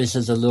love this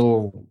as a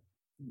little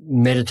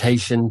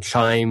meditation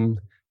chime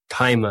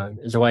timer,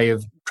 as a way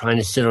of trying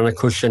to sit on a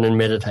cushion and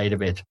meditate a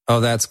bit. Oh,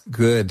 that's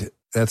good.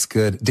 That's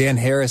good. Dan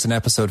Harris in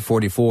episode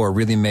 44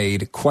 really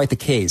made quite the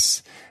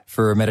case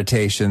for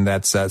meditation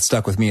that's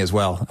stuck with me as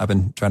well. I've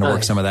been trying to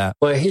work some of that.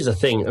 Well, here's the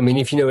thing. I mean,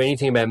 if you know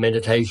anything about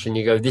meditation,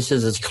 you go, this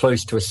is as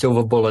close to a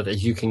silver bullet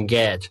as you can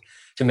get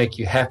to make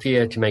you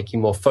happier, to make you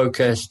more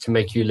focused, to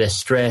make you less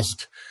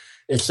stressed.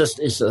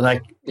 It's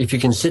like if you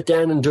can sit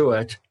down and do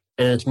it,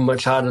 and it's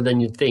much harder than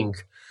you'd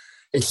think.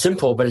 It's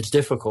simple, but it's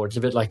difficult. It's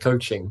a bit like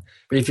coaching.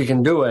 But if you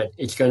can do it,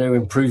 it's going to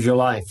improve your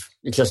life.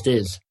 It just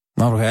is.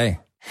 Okay.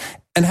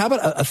 And how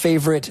about a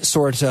favorite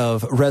sort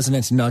of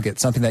resonant nugget,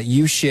 something that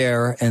you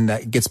share and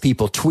that gets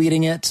people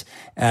tweeting it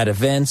at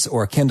events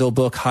or a Kindle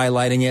book,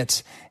 highlighting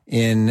it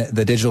in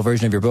the digital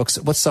version of your books?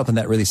 What's something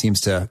that really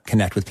seems to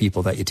connect with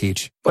people that you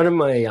teach? One of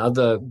my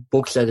other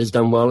books that has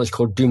done well is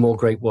called Do More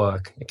Great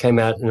Work. It came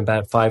out in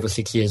about 5 or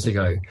 6 years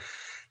ago.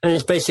 And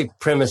its basic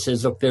premise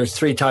is, look, there's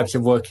 3 types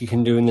of work you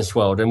can do in this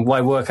world. And by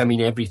work, I mean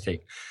everything.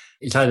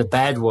 It's either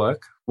bad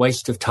work,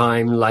 waste of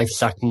time,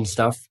 life-sucking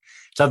stuff.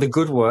 It's either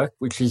good work,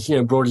 which is,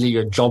 broadly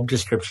your job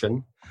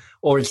description,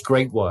 or it's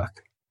great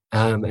work.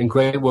 And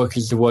great work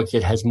is the work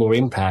that has more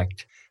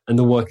impact and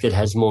the work that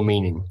has more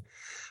meaning.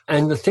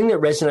 And the thing that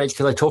resonates,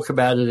 because I talk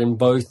about it in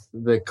both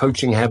the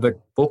Coaching Habit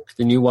book,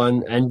 the new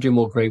one, and Do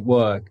More Great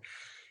Work,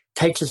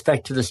 takes us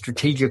back to the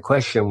strategic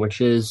question,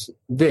 which is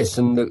this,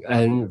 and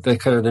the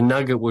kind of the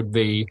nugget would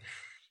be,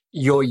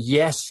 your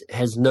yes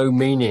has no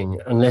meaning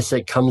unless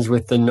it comes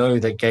with the no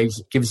that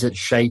gives it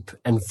shape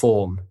and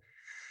form.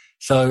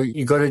 So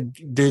you got to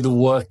do the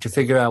work to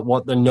figure out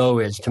what the no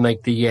is to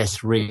make the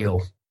yes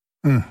real.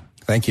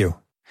 Thank you.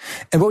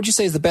 And what would you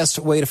say is the best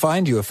way to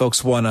find you if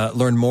folks want to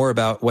learn more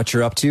about what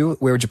you're up to?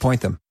 Where would you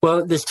point them?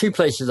 Well, there's 2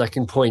 places I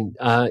can point.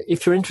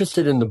 If you're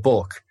interested in the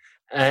book,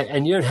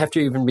 and you don't have to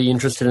even be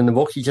interested in the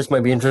book, you just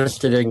might be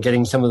interested in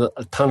getting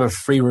a ton of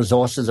free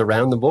resources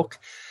around the book.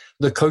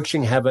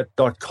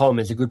 thecoachinghabit.com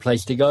is a good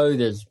place to go.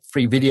 There's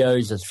free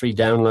videos, there's free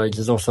downloads,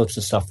 there's all sorts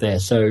of stuff there.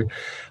 So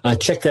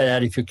check that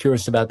out if you're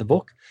curious about the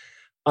book.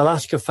 I'll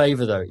ask a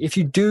favor, though. If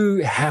you do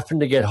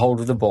happen to get hold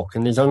of the book,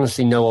 and there's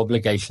honestly no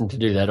obligation to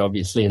do that,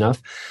 obviously enough,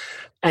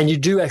 and you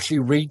do actually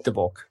read the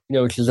book,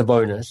 which is a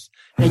bonus,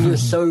 and you're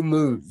so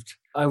moved,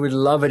 I would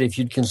love it if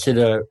you'd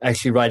consider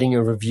actually writing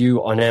a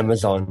review on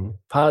Amazon.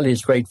 Partly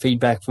it's great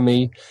feedback for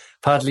me.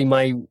 Partly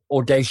my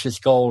audacious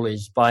goal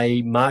is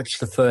by March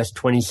the 1st,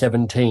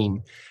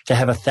 2017, to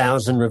have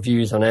 1,000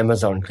 reviews on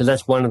Amazon, because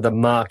that's one of the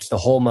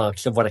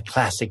hallmarks of what a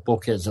classic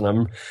book is.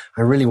 And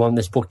I really want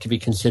this book to be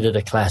considered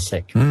a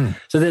classic.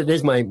 So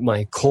there's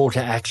my call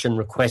to action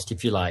request,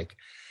 if you like.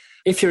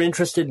 If you're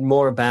interested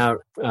more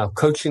about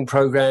coaching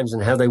programs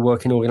and how they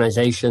work in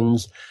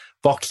organizations,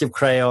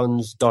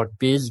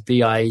 boxofcrayons.biz,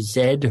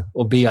 B-I-Z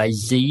or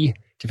B-I-Z,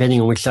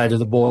 depending on which side of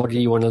the border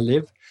you want to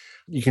live.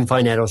 You can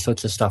find out all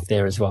sorts of stuff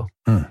there as well.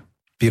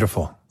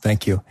 Beautiful.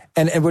 Thank you.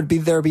 And would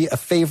there be a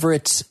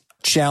favorite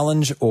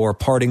challenge or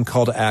parting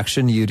call to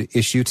action you'd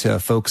issue to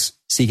folks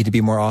seeking to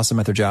be more awesome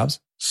at their jobs?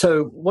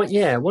 So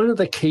one of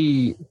the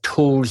key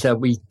tools that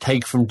we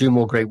take from Do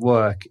More Great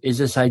Work is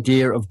this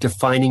idea of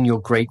defining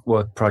your great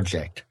work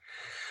project.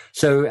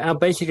 So our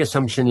basic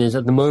assumption is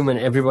at the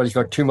moment, everybody's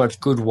got too much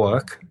good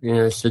work,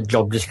 it's the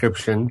job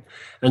description,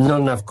 and not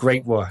enough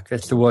great work.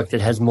 That's the work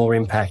that has more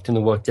impact and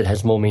the work that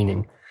has more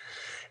meaning.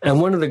 And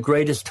one of the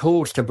greatest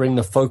tools to bring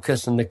the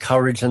focus and the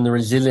courage and the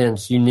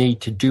resilience you need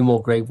to do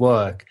more great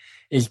work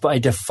is by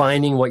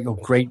defining what your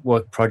great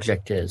work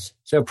project is.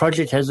 So a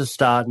project has a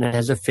start and it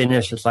has a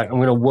finish. It's like, I'm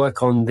going to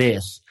work on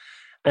this,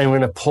 and I'm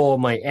going to pour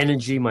my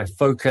energy, my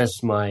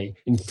focus, my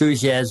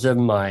enthusiasm,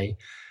 my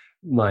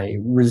my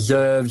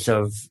reserves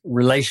of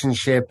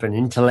relationship and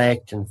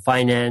intellect and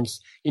finance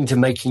into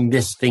making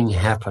this thing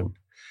happen.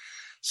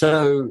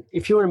 So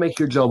if you want to make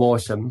your job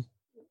awesome,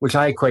 which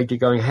I equate to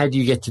going, how do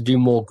you get to do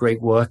more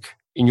great work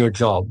in your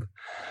job?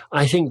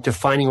 I think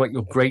defining what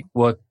your great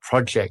work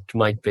project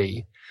might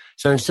be.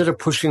 So instead of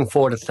pushing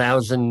forward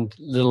 1,000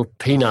 little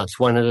peanuts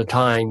one at a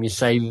time, you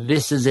say,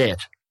 this is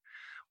it.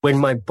 When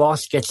my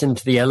boss gets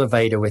into the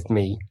elevator with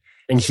me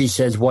and she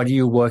says, what are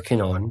you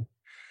working on?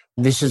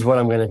 This is what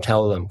I'm going to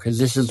tell them, because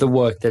this is the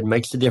work that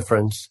makes the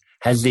difference,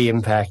 has the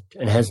impact,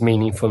 and has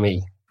meaning for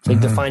me. So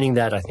defining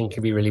that, I think,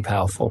 can be really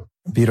powerful.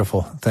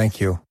 Beautiful.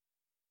 Thank you.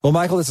 Well,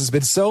 Michael, this has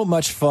been so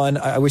much fun.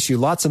 I wish you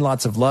lots and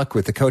lots of luck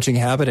with the Coaching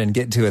Habit and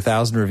getting to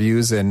 1,000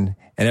 reviews and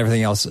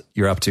everything else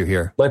you're up to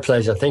here. My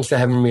pleasure. Thanks for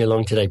having me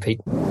along today,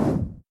 Pete.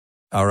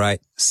 All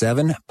right.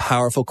 7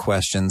 powerful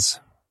questions.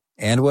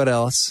 And what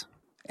else?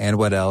 And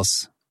what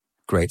else?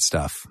 Great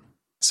stuff.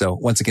 So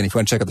once again, if you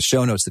want to check out the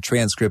show notes, the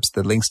transcripts,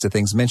 the links to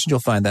things mentioned, you'll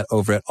find that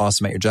over at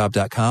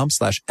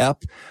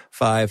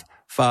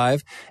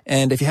awesomeatyourjob.com/ep55.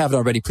 And if you haven't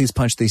already, please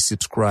punch the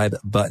subscribe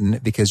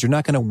button because you're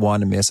not going to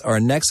want to miss our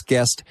next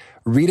guest,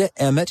 Rita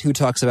Emmett, who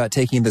talks about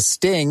taking the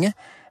sting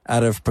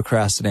out of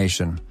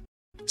procrastination.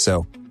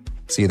 So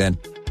see you then.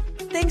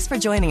 Thanks for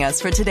joining us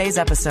for today's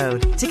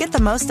episode. To get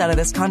the most out of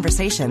this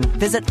conversation,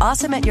 visit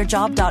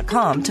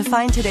awesomeatyourjob.com to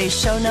find today's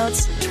show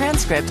notes,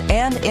 transcript,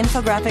 and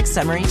infographic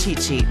summary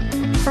cheat sheet.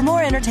 For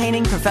more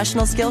entertaining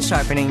professional skill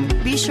sharpening,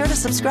 be sure to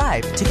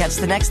subscribe to catch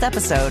the next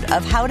episode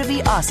of How to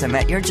Be Awesome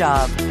at Your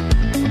Job.